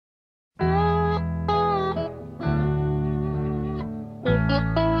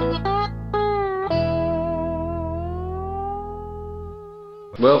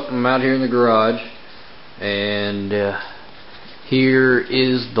Well, I'm out here in the garage, and here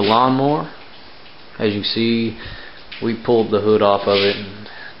is the lawnmower. As you can see, we pulled the hood off of it and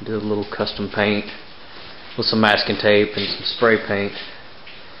did a little custom paint with some masking tape and some spray paint.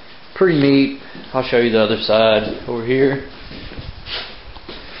 Pretty neat. I'll show you the other side over here.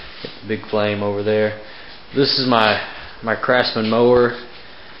 Got the big flame over there. This is my Craftsman mower.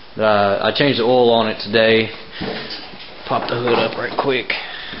 I changed the oil on it today. Pop the hood up right quick.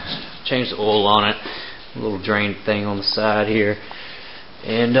 Changed the oil on it. A little drain thing on the side here.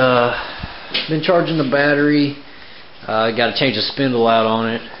 And been charging the battery. Got to change the spindle out on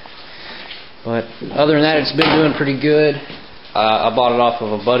it. But other than that, it's been doing pretty good. I bought it off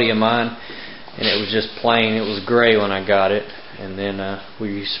of a buddy of mine, and it was just plain. It was gray when I got it, and then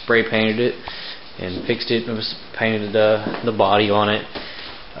we spray painted it and fixed it and painted the body on it.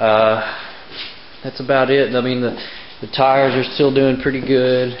 That's about it. I mean, the tires are still doing pretty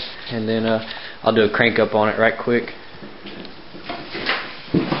good, and then I'll do a crank up on it right quick.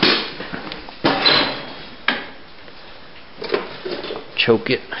 Choke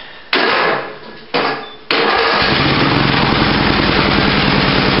it.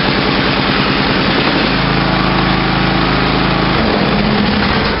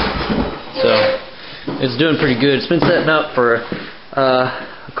 It's doing pretty good. It's been setting up for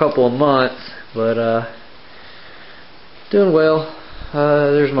a couple of months, but doing well.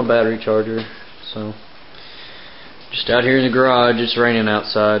 There's my battery charger. So just out here in the garage. It's raining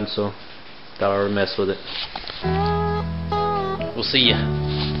outside, so thought I would mess with it. We'll see ya.